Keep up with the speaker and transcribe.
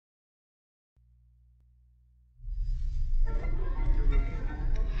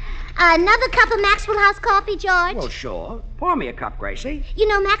Another cup of Maxwell House coffee, George? Well, sure. Pour me a cup, Gracie. You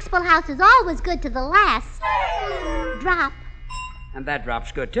know, Maxwell House is always good to the last drop. And that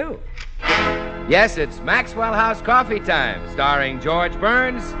drop's good, too. Yes, it's Maxwell House Coffee Time, starring George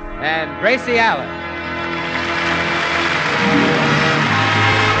Burns and Gracie Allen.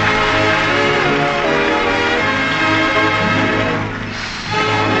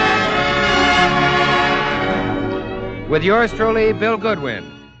 With yours truly, Bill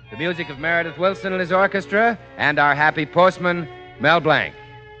Goodwin. The music of Meredith Wilson and his orchestra, and our happy postman, Mel Blanc.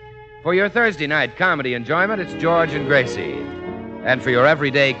 For your Thursday night comedy enjoyment, it's George and Gracie. And for your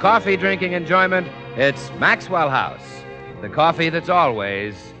everyday coffee drinking enjoyment, it's Maxwell House, the coffee that's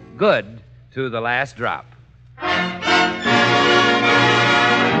always good to the last drop.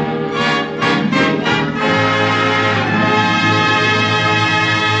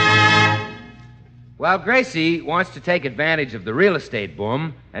 Well, Gracie wants to take advantage of the real estate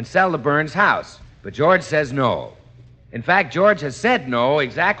boom and sell the Burns house, but George says no. In fact, George has said no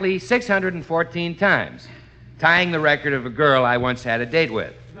exactly 614 times, tying the record of a girl I once had a date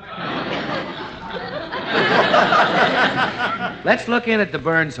with. Let's look in at the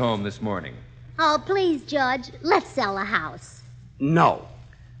Burns home this morning. Oh, please, George, let's sell the house. No.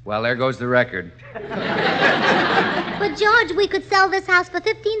 Well, there goes the record. But, George, we could sell this house for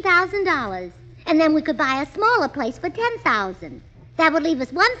 $15,000. And then we could buy a smaller place for $10,000. That would leave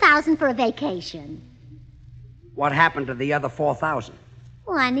us $1,000 for a vacation. What happened to the other $4,000?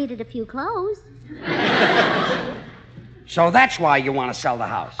 Well, I needed a few clothes. So that's why you want to sell the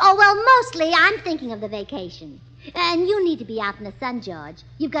house? Oh, well, mostly I'm thinking of the vacation. And you need to be out in the sun, George.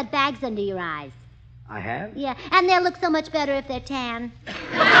 You've got bags under your eyes. I have? Yeah, and they'll look so much better if they're tan.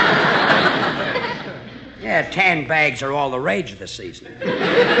 Yeah, tan bags are all the rage this season.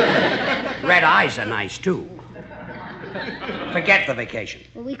 Red eyes are nice, too. Forget the vacation.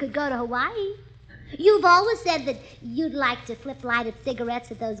 Well, we could go to Hawaii. You've always said that you'd like to flip lighted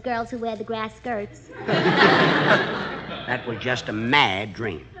cigarettes at those girls who wear the grass skirts. That was just a mad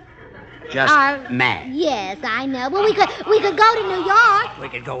dream. Just mad. Yes, I know. Well, we could go to New York. We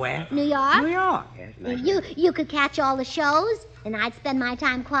could go where? New York. New York. Yes, nice. You could catch all the shows, and I'd spend my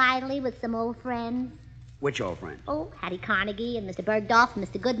time quietly with some old friends. Which old friend? Oh, Hattie Carnegie and Mr. Bergdorf and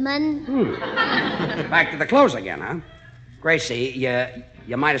Mr. Goodman. Back to the clothes again, huh? Gracie,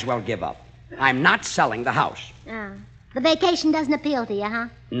 you might as well give up. I'm not selling the house. Oh. The vacation doesn't appeal to you, huh?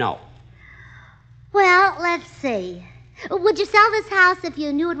 No. Well, let's see. Would you sell this house if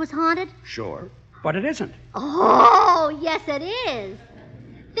you knew it was haunted? Sure, but it isn't. Oh, yes, it is.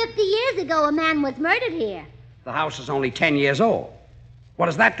 50 years ago, a man was murdered here. The house is only 10 years old. What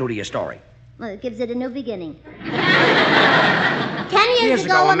does that do to your story? Well, it gives it a new beginning. 10 years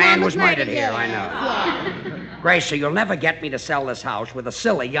ago, a man was murdered here, I know. Yeah. Gracie, you'll never get me to sell this house with a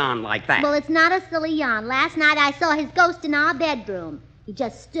silly yarn like that. Well, it's not a silly yarn. Last night I saw his ghost in our bedroom. He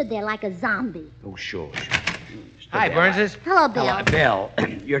just stood there like a zombie. Oh, sure. Hi, Burnses. Hello, Bill. Hello, Bill.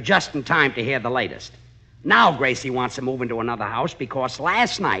 You're just in time to hear the latest. Now Gracie wants to move into another house because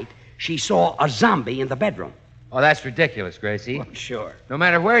last night she saw a zombie in the bedroom. Oh, that's ridiculous, Gracie. Well, sure. No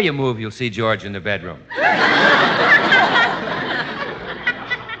matter where you move, you'll see George in the bedroom.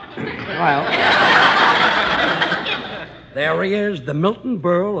 Well, there he is, the Milton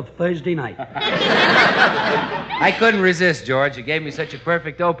Berle of Thursday night. I couldn't resist, George. You gave me such a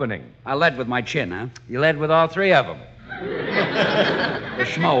perfect opening. I led with my chin, huh? You led with all three of them. The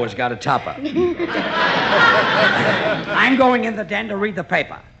schmo has got a topper. I'm going in the den to read the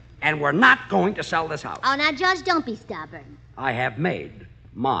paper, and we're not going to sell this house. Oh, now, George, don't be stubborn. I have made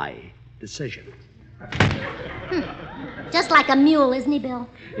my decision. Just like a mule, isn't he, Bill?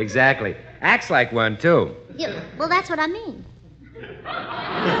 Exactly. Acts like one, too. Well, that's what I mean. Well,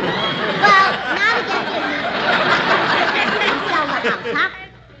 now to get business. Sell the house, huh?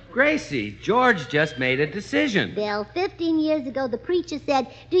 Gracie, George just made a decision. Bill, 15 years ago, the preacher said,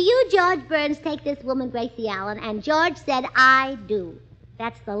 "Do you, George Burns, take this woman, Gracie Allen?" And George said, "I do."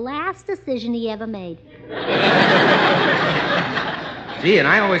 That's the last decision he ever made. Gee, and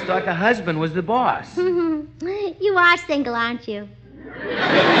I always thought the husband was the boss. You are single, aren't you?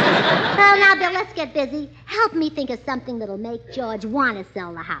 Well, now, Bill, let's get busy. Help me think of something that'll make George want to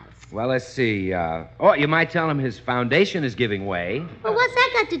sell the house. Well, let's see. You might tell him his foundation is giving way. Well, what's that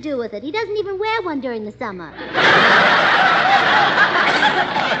got to do with it? He doesn't even wear one during the summer.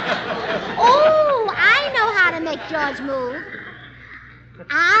 Oh, I know how to make George move.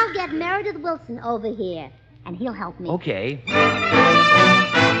 I'll get Meredith Wilson over here, and he'll help me. Okay.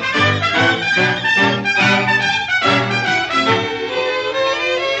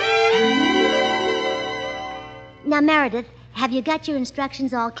 Now, Meredith, Have you got your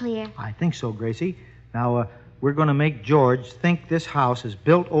instructions all clear? I think so, Gracie. Now, we're going to make George think this house is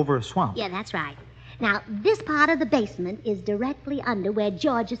built over a swamp. Yeah, that's right. Now, this part of the basement is directly under where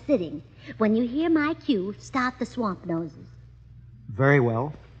George is sitting. When you hear my cue, start the swamp noses. Very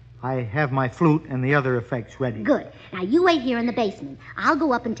well. I have my flute and the other effects ready. Good. Now, you wait here in the basement. I'll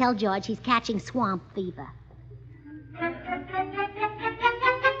go up and tell George he's catching swamp fever.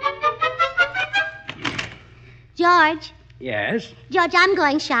 George. Yes? George, I'm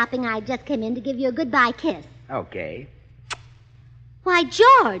going shopping. I just came in to give you a goodbye kiss. Okay. Why,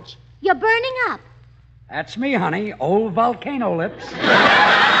 George, you're burning up. That's me, honey. Old volcano lips.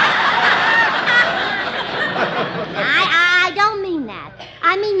 I don't mean that.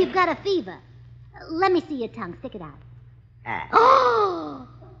 I mean you've got a fever. Let me see your tongue. Stick it out. Ah. Oh!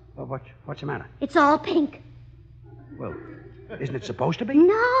 Well, what's the matter? It's all pink. Well, isn't it supposed to be?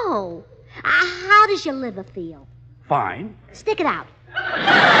 No. How does your liver feel? Fine. Stick it out.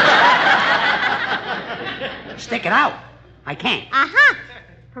 Stick it out. I can't. Aha!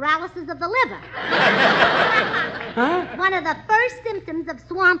 Paralysis of the liver. Huh? One of the first symptoms of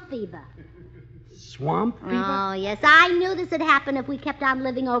swamp fever. Swamp fever? Oh, yes. I knew this would happen if we kept on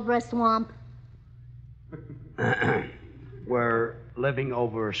living over a swamp. We're living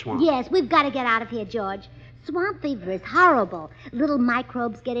over a swamp. Yes, we've got to get out of here, George. Swamp fever is horrible. Little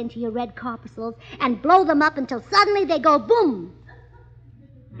microbes get into your red corpuscles and blow them up until suddenly they go boom.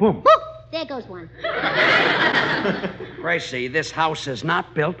 Boom. Boom! There goes one. Gracie, this house is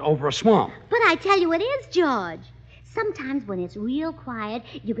not built over a swamp. But I tell you it is, George. Sometimes when it's real quiet,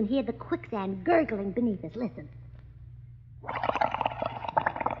 you can hear the quicksand gurgling beneath us. Listen.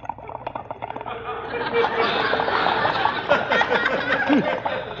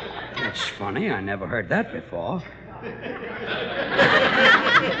 That's funny. I never heard that before.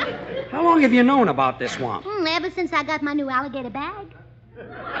 How long have you known about this swamp? Ever since I got my new alligator bag.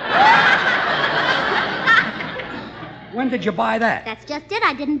 When did you buy that? That's just it.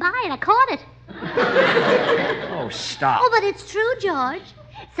 I didn't buy it. I caught it. Oh, stop. Oh, but it's true, George.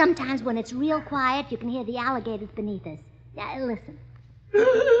 Sometimes when it's real quiet, you can hear the alligators beneath us. Listen.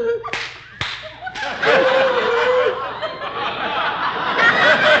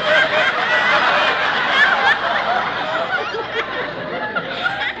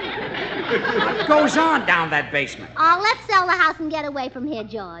 What goes on down that basement? Oh, let's sell the house and get away from here,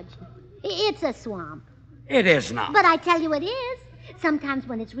 George. It's a swamp. It is not. But I tell you it is. Sometimes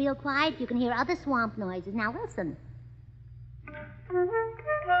when it's real quiet, you can hear other swamp noises. Now listen.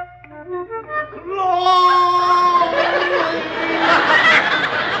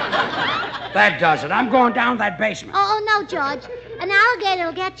 That does it. I'm going down that basement. Oh, no, George. An alligator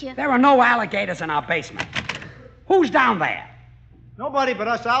will get you. There are no alligators in our basement. Who's down there? Nobody but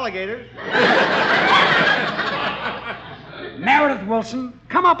us alligators. Meredith Wilson,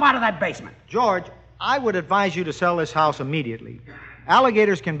 come up out of that basement. George, I would advise you to sell this house immediately.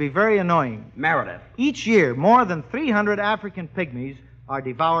 Alligators can be very annoying. Meredith. Each year, more than 300 African pygmies are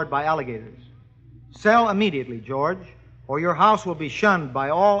devoured by alligators. Sell immediately, George, or your house will be shunned by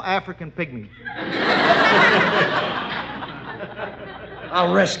all African pygmies.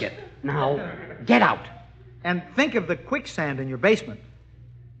 I'll risk it. Now, get out. And think of the quicksand in your basement.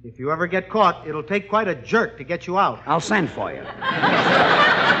 If you ever get caught, it'll take quite a jerk to get you out. I'll send for you.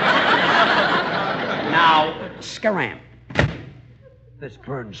 Now, scram. This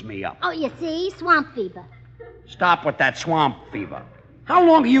burns me up. Oh, you see? Swamp fever. Stop with that swamp fever. How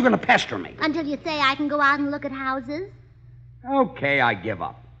long are you going to pester me? Until you say I can go out and look at houses. Okay, I give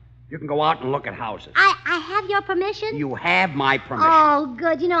up. You can go out and look at houses. I have your permission? You have my permission. Oh,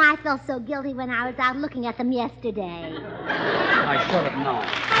 good. You know, I felt so guilty when I was out looking at them yesterday. I should have known.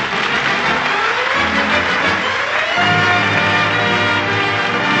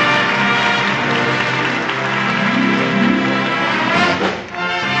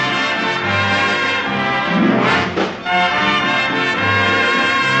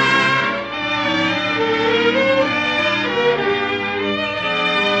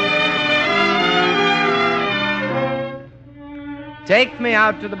 Take me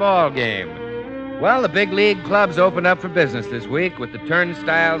out to the ball game. Well, the big league clubs opened up for business this week with the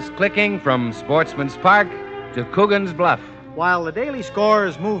turnstiles clicking from Sportsman's Park to Coogan's Bluff. While the daily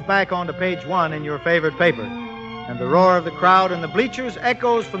scores move back onto page 1 in your favorite paper, and the roar of the crowd in the bleachers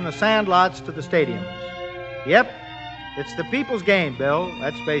echoes from the sandlots to the stadiums. Yep, it's the people's game, Bill.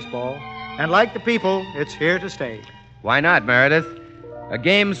 That's baseball. And like the people, it's here to stay. Why not, Meredith? A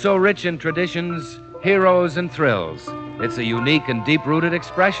game so rich in traditions, heroes, and thrills. It's a unique and deep-rooted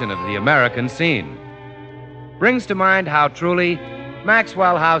expression of the American scene. Brings to mind how truly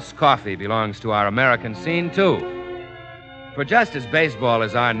Maxwell House coffee belongs to our American scene, too. For just as baseball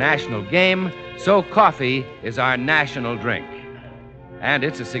is our national game, so coffee is our national drink. And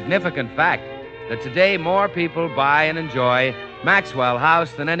it's a significant fact that today more people buy and enjoy Maxwell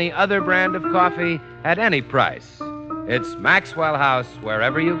House than any other brand of coffee at any price. It's Maxwell House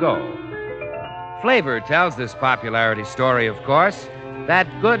wherever you go. Flavor tells this popularity story, of course, that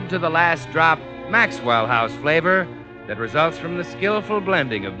good to the last drop Maxwell House flavor that results from the skillful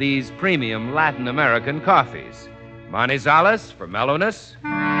blending of these premium Latin American coffees. Manizales for mellowness,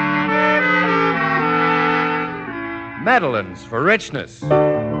 Medellins for richness,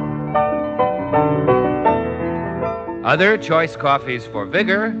 other choice coffees for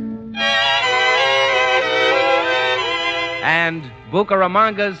vigor, and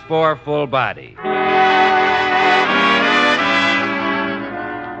Bucaramangas for full body.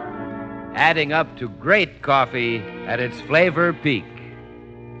 Adding up to great coffee at its flavor peak.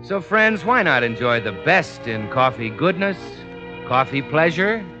 So, friends, why not enjoy the best in coffee goodness, coffee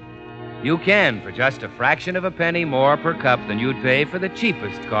pleasure? You can for just a fraction of a penny more per cup than you'd pay for the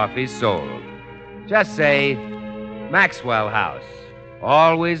cheapest coffees sold. Just say, Maxwell House,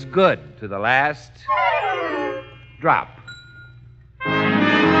 always good to the last drop.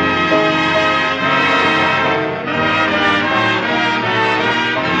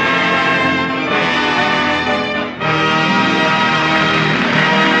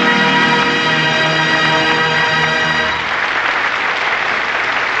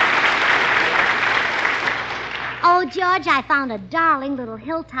 Oh, George, I found a darling little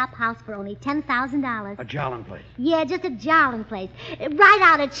hilltop house for only $10,000. A jolly place. Yeah, just a jolly place. Write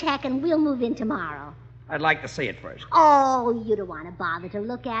out a check and we'll move in tomorrow. I'd like to see it first. Oh, you don't want to bother to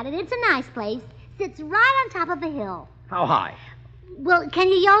look at it. It's a nice place. Sits right on top of a hill. How high? Well, can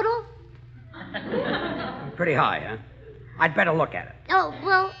you yodel? Pretty high, huh? I'd better look at it. Oh,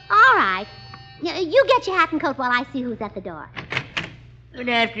 well, all right. You get your hat and coat while I see who's at the door. Good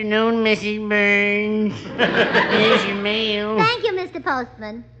afternoon, Mrs. Burns. Here's your mail. Thank you, Mr.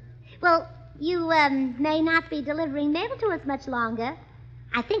 Postman. Well, you may not be delivering mail to us much longer.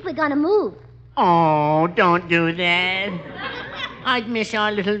 I think we're going to move. Oh, don't do that. I'd miss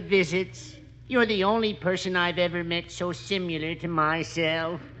our little visits. You're the only person I've ever met so similar to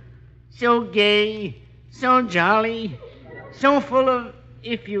myself. So gay, so jolly, so full of,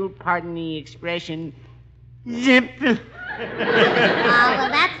 if you'll pardon the expression, zip. Well,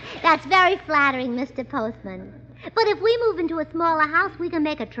 that's very flattering, Mr. Postman. But if we move into a smaller house, we can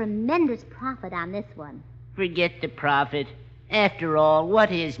make a tremendous profit on this one. Forget the profit. After all, what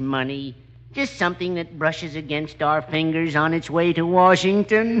is money? Just something that brushes against our fingers on its way to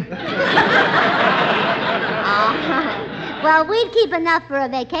Washington. Well, we'd keep enough for a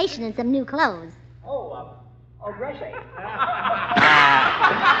vacation and some new clothes. Oh, Gracie.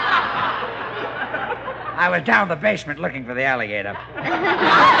 I was down the basement looking for the alligator.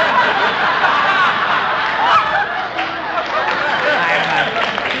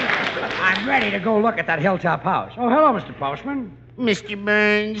 I'm ready to go look at that hilltop house. Oh, hello, Mr. Postman. Mr.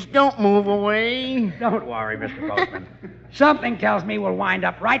 Burns, don't move away. Don't worry, Mr. Postman. Something tells me we'll wind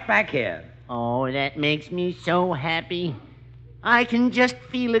up right back here. Oh, that makes me so happy. I can just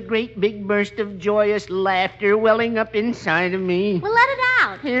feel a great big burst of joyous laughter welling up inside of me. Well, let it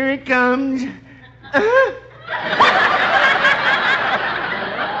out. Here it comes.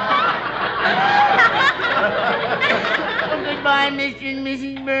 Goodbye, Mr. and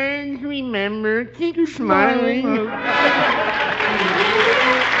Mrs. Burns. Remember, keep smiling.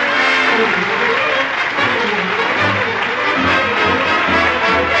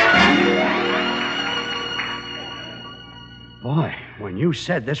 Boy, when you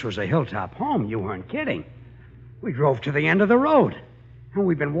said this was a hilltop home, you weren't kidding. We drove to the end of the road. And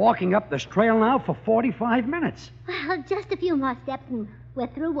we've been walking up this trail now for 45 minutes. Well, just a few more steps and we're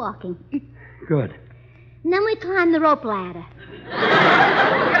through walking. Good. And then we climb the rope ladder.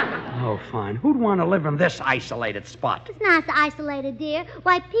 Oh, fine. Who'd want to live in this isolated spot? It's not isolated, dear.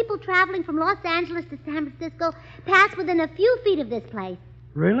 Why, people traveling from Los Angeles to San Francisco pass within a few feet of this place.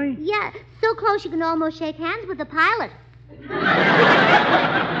 Really? Yeah, so close you can almost shake hands with the pilot.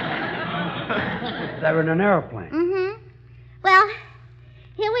 They're in an airplane. Mm-hmm. Well,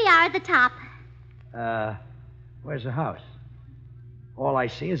 here we are at the top. Where's the house? All I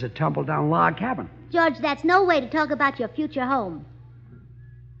see is a tumble-down log cabin. George, that's no way to talk about your future home.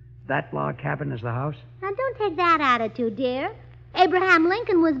 That log cabin is the house? Now, don't take that attitude, dear. Abraham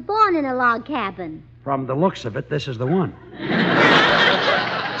Lincoln was born in a log cabin. From the looks of it, this is the one.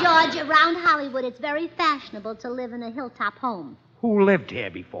 George, around Hollywood, it's very fashionable to live in a hilltop home. Who lived here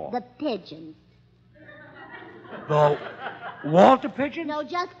before? The pigeons. The Walter pigeons? No,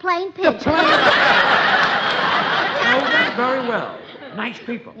 just plain pigeons. that's very well. Nice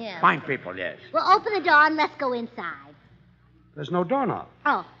people. Yeah. Fine people, yes. Well, open the door and let's go inside. There's no doorknob.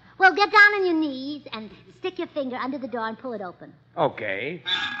 Oh, well, get down on your knees and stick your finger under the door and pull it open. Okay.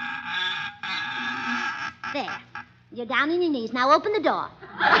 There. You're down on your knees. Now open the door.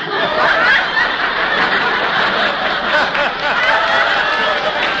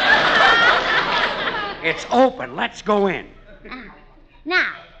 It's open. Let's go in.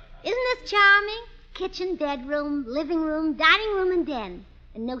 Now, isn't this charming? Kitchen, bedroom, living room, dining room, and den.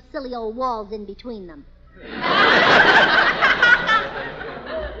 And no silly old walls in between them.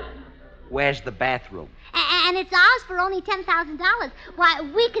 Where's the bathroom? And it's ours for only $10,000. Why,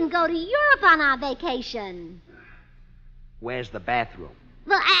 we can go to Europe on our vacation. Where's the bathroom?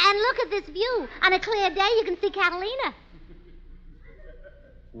 Well, and look at this view. On a clear day, you can see Catalina.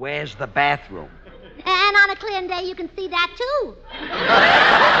 Where's the bathroom? And on a clear day, you can see that, too.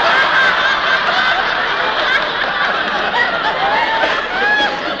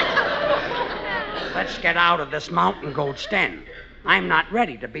 Let's get out of this mountain goat's den. I'm not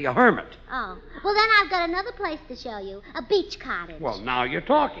ready to be a hermit. Oh. Well, then I've got another place to show you. A beach cottage. Well, now you're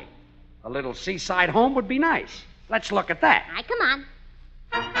talking. A little seaside home would be nice. Let's look at that. All right, come on.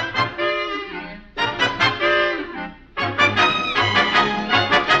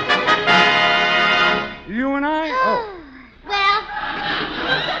 You and I? Oh. Well,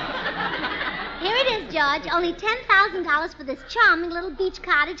 here it is, George. Only $10,000 for this charming little beach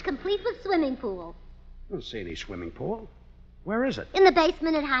cottage, complete with swimming pool. I don't see any swimming pool. Where is it? In the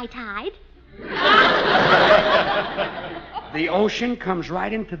basement at high tide. The ocean comes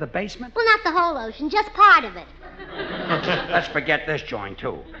right into the basement? Well, not the whole ocean, just part of it. Let's forget this joint,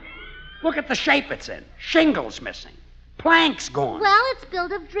 too. Look at the shape it's in. Shingles missing. Planks gone. Well, it's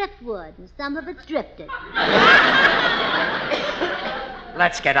built of driftwood, and some of it's drifted.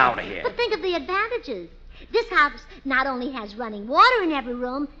 Let's get out of here. But think of the advantages. This house not only has running water in every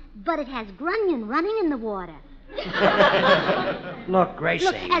room, but it has grunion running in the water. Look, Gracie.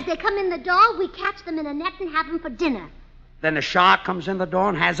 Look, as they come in the door, we catch them in a net and have them for dinner. Then the shark comes in the door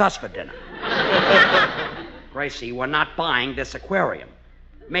and has us for dinner. Gracie, we're not buying this aquarium.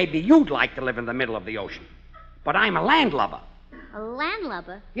 Maybe you'd like to live in the middle of the ocean. But I'm a landlubber. A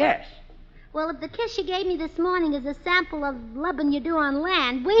landlubber? Yes. Well, if the kiss you gave me this morning is a sample of lubbing you do on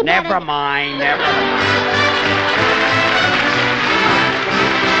land, Never mind, never mind.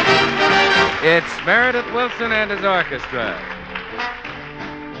 It's Meredith Wilson and his orchestra.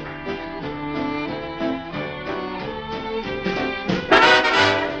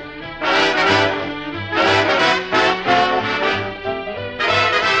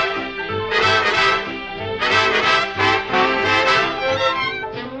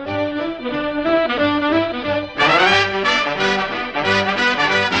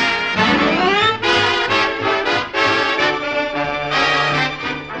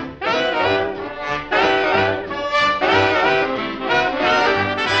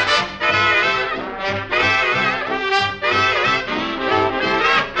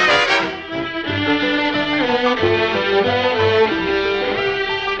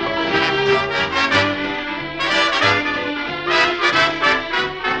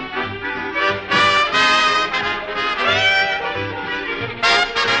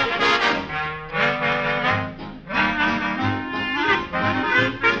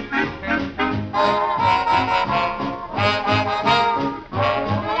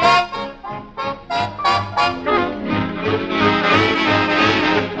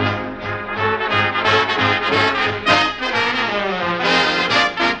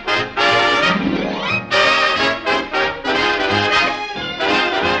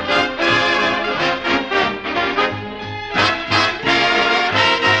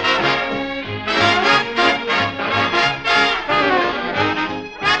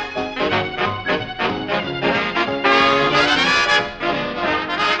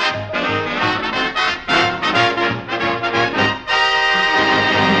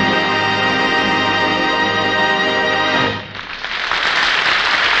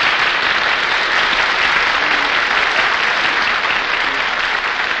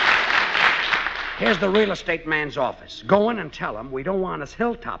 Here's the real estate man's office. Go in and tell him we don't want his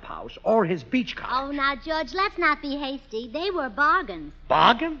hilltop house or his beach cottage. Oh, now, George, let's not be hasty. They were bargains.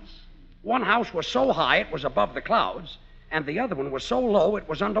 Bargains? One house was so high it was above the clouds, and the other one was so low it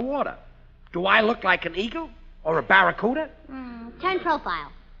was underwater. Do I look like an eagle or a barracuda? Turn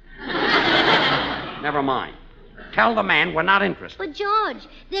profile. Never mind. Tell the man we're not interested. But, George,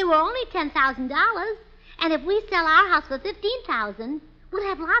 they were only $10,000. And if we sell our house for $15,000, we'll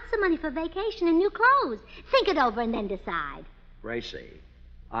have lots of money for vacation and new clothes. Think it over and then decide. Gracie,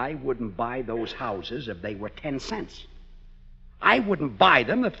 I wouldn't buy those houses if they were 10 cents. I wouldn't buy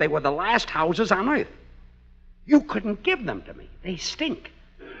them if they were the last houses on earth. You couldn't give them to me. They stink.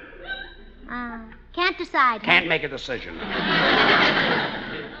 Can't decide. Can't make a decision.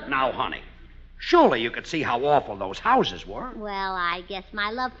 Now, honey, surely you could see how awful those houses were. Well, I guess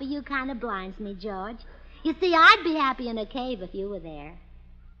my love for you kind of blinds me, George. You see, I'd be happy in a cave if you were there.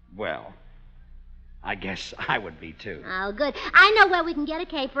 Well, I guess I would be, too. Oh, good. I know where we can get a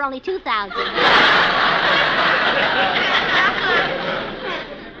cave for only $2,000.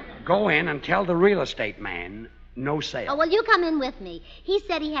 Go in and tell the real estate man no sale. Oh, well, you come in with me. He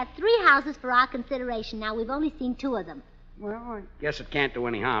said he had 3 houses for our consideration. Now, we've only seen 2 of them. Well, I guess it can't do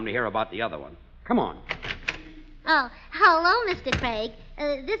any harm to hear about the other one. Come on. Oh, hello, Mr. Craig.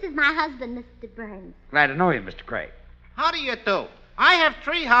 This is my husband, Mr. Burns. Glad to know you, Mr. Craig. How do you do? I have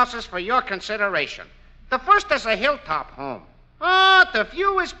 3 houses for your consideration. The first is a hilltop home. Oh, the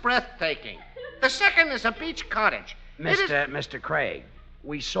view is breathtaking. The second is a beach cottage. Mr. Craig,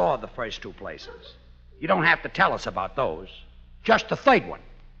 we saw the first 2 places. You don't have to tell us about those. Just the third one.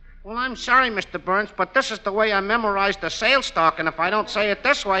 Well, I'm sorry, Mr. Burns, but this is the way I memorized the sales stock, and if I don't say it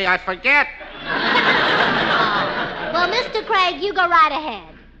this way, I forget. Well, Mr. Craig, you go right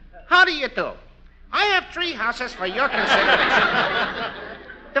ahead. How do you do? I have 3 houses for your consideration.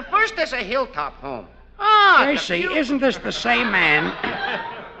 The first is a hilltop home. Gracie, isn't this the same man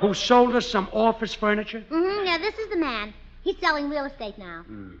who sold us some office furniture? Mm-hmm, yeah, this is the man. He's selling real estate now.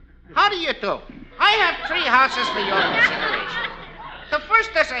 How do you do? I have 3 houses for your consideration. The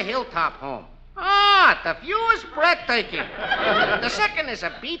first is a hilltop home. The view is breathtaking. The second is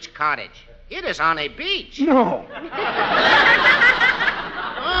a beach cottage. It is on a beach. No.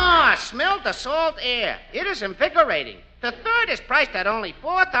 Smell the salt air. It is invigorating. The third is priced at only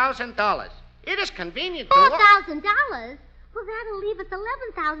 $4,000. It is convenient to... $4,000? Well, that'll leave us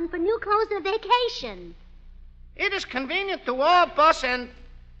 $11,000 for new clothes and a vacation. It is convenient to all bus and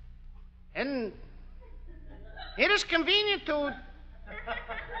it is convenient to...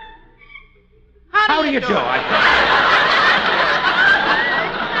 How do you do? I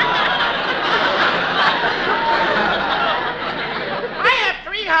have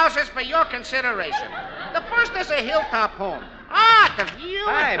 3 houses for your consideration. The first is a hilltop home. The view...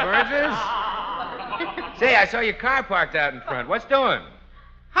 Hi, Burgess. Say, I saw your car parked out in front. What's doing?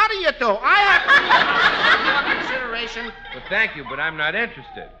 How do you do? I have 3 houses for your consideration. Well, thank you, but I'm not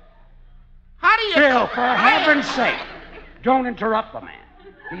interested. How do you... Bill, for heaven's sake, don't interrupt the man.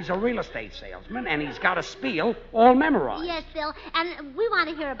 He's a real estate salesman, and he's got a spiel all memorized. Yes, Bill, and we want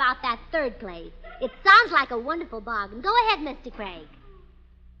to hear about that third place. It sounds like a wonderful bargain. Go ahead, Mr. Craig.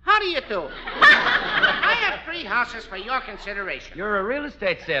 How do you do? I have 3 houses for your consideration. You're a real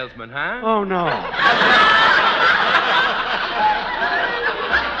estate salesman, huh? Oh, no.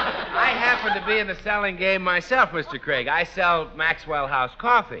 I happen to be in the selling game myself, Mr. Craig. I sell Maxwell House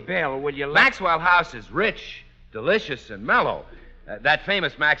coffee. Bill, will you Maxwell House is rich, delicious, and mellow. That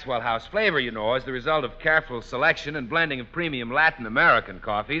famous Maxwell House flavor, you know, is the result of careful selection and blending of premium Latin American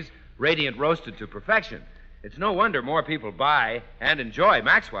coffees, radiant roasted to perfection. It's no wonder more people buy and enjoy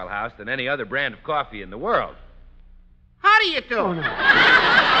Maxwell House than any other brand of coffee in the world. How do you do? Oh, no.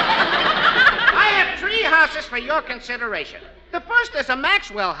 I have 3 houses for your consideration. The first is a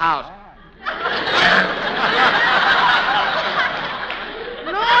Maxwell House.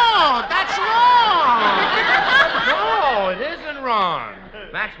 No, that's wrong. No, it isn't wrong.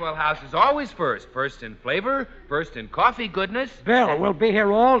 Maxwell House is always first. First in flavor, first in coffee goodness. Bill, we'll be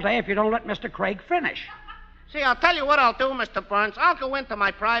here all day if you don't let Mr. Craig finish. See, I'll tell you what I'll do, Mr. Burns. I'll go into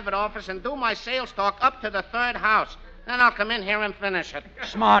my private office and do my sales talk up to the 3rd house. Then I'll come in here and finish it.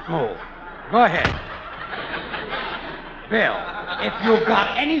 Smart move. Go ahead. Bill, if you've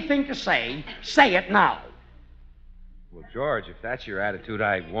got anything to say it now. Well, George, if that's your attitude,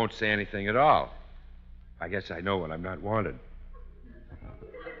 I won't say anything at all. I guess I know when I'm not wanted.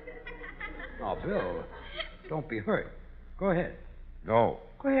 Oh, Bill, don't be hurt. Go ahead. No.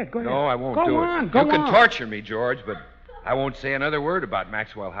 Go ahead. No, I won't do do it. it. Go You can on. torture me, George, but I won't say another word about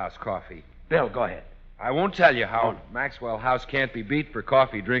Maxwell House coffee. Bill, go ahead. I won't tell you how Maxwell House can't be beat for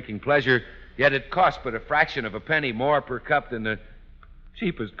coffee drinking pleasure, yet it costs but a fraction of a penny more per cup than the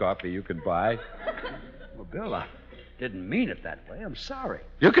cheapest coffee you can buy. Well, Bill, I didn't mean it that way. I'm sorry.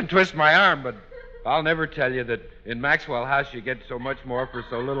 You can twist my arm, but I'll never tell you that in Maxwell House you get so much more for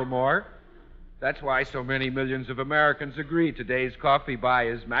so little more. That's why so many millions of Americans agree today's coffee buy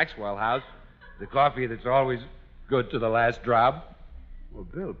is Maxwell House, the coffee that's always good to the last drop. Well,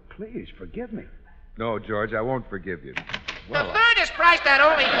 Bill, please forgive me. No, George, I won't forgive you. The third is priced at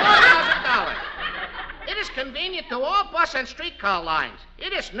only $4,000. It is convenient to all bus and streetcar lines.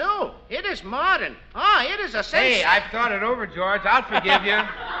 It is new. It is modern. It is a Hey, I've thought it over, George. I'll forgive you.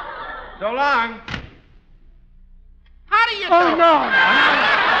 So long. How do you do? Oh, no.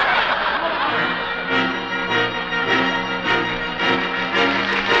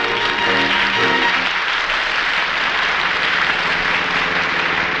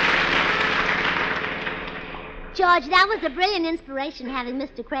 George, that was a brilliant inspiration having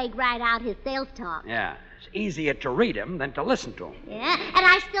Mr. Craig write out his sales talk. Yeah, it's easier to read him than to listen to him. Yeah, and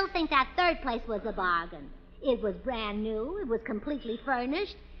I still think that third place was a bargain. It was brand new. It was completely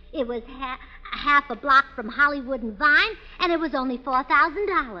furnished. It was half a block from Hollywood and Vine, and it was only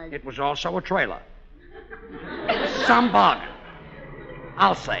 $4,000. It was also a trailer. Some bargain.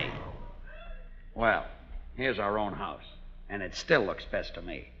 I'll say. Well, here's our own house, and it still looks best to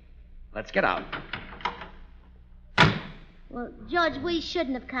me. Let's get out. Well, George, we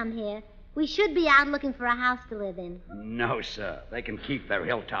shouldn't have come here. We should be out looking for a house to live in. No, sir. They can keep their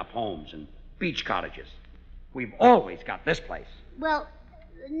hilltop homes and beach cottages. We've always got this place. Well,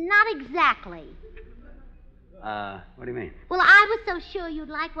 not exactly. What do you mean? Well, I was so sure you'd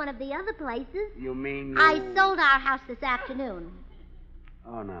like one of the other places. You mean... I sold our house this afternoon.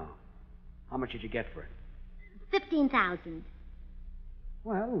 Oh, no. How much did you get for it? $15,000.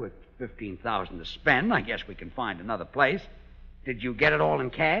 Well, with $15,000 to spend, I guess we can find another place. Did you get it all in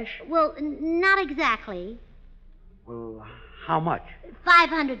cash? Well, not exactly. Well, how much?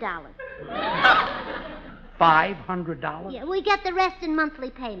 $500. $500? Yeah, we get the rest in monthly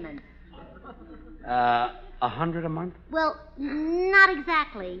payments. $100 a month? Well, not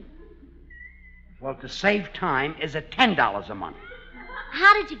exactly. Well, to save time, is it $10 a month?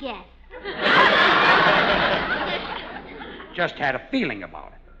 How did you guess? Just had a feeling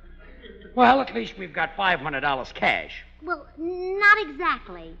about it. Well, at least we've got $500 cash. Well, not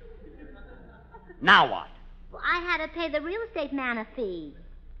exactly. Now what? Well, I had to pay the real estate man a fee.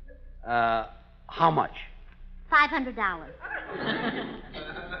 How much? $500.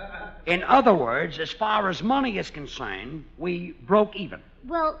 In other words, as far as money is concerned, we broke even.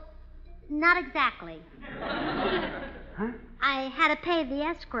 Well, not exactly. Huh? I had to pay the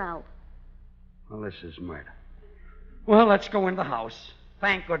escrow. Well, this is murder. Well, let's go in the house.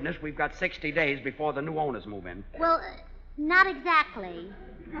 Thank goodness we've got 60 days before the new owners move in. Well, not exactly.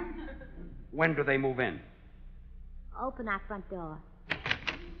 When do they move in? Open our front door.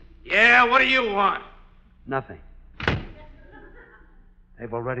 Yeah, what do you want? Nothing.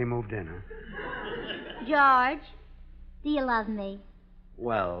 They've already moved in, huh? George, do you love me?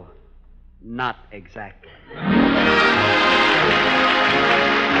 Well, not exactly.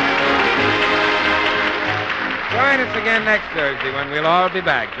 Join us again next Thursday when we'll all be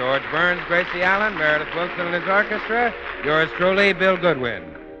back. George Burns, Gracie Allen, Meredith Wilson and his orchestra. Yours truly, Bill Goodwin.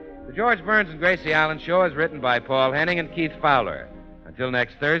 The George Burns and Gracie Allen show is written by Paul Henning and Keith Fowler. Until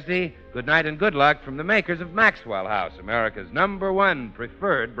next Thursday, good night and good luck from the makers of Maxwell House, America's #1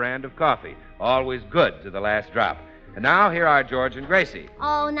 preferred brand of coffee. Always good to the last drop. And now, here are George and Gracie.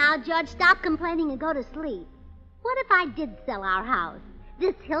 Oh, now, George, stop complaining and go to sleep. What if I did sell our house?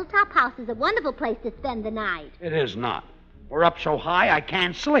 This hilltop house is a wonderful place to spend the night. It is not. We're up so high I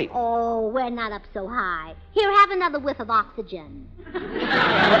can't sleep. Oh, we're not up so high. Here, have another whiff of oxygen. Good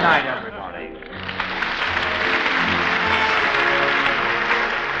night, everybody.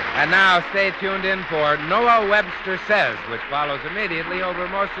 And now, stay tuned in for Noah Webster Says, which follows immediately over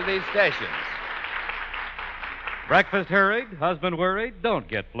most of these stations. Breakfast hurried, husband worried, don't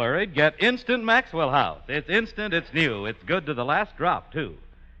get flurried. Get Instant Maxwell House. It's instant, it's new, it's good to the last drop, too.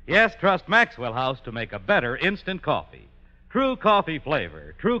 Yes, trust Maxwell House to make a better instant coffee. True coffee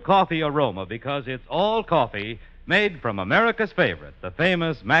flavor, true coffee aroma, because it's all coffee made from America's favorite, the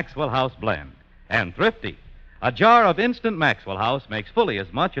famous Maxwell House blend. And thrifty. A jar of Instant Maxwell House makes fully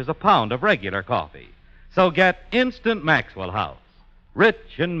as much as a pound of regular coffee. So get Instant Maxwell House.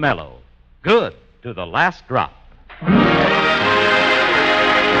 Rich and mellow. Good to the last drop.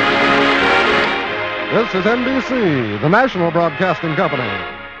 This is NBC, the national broadcasting company.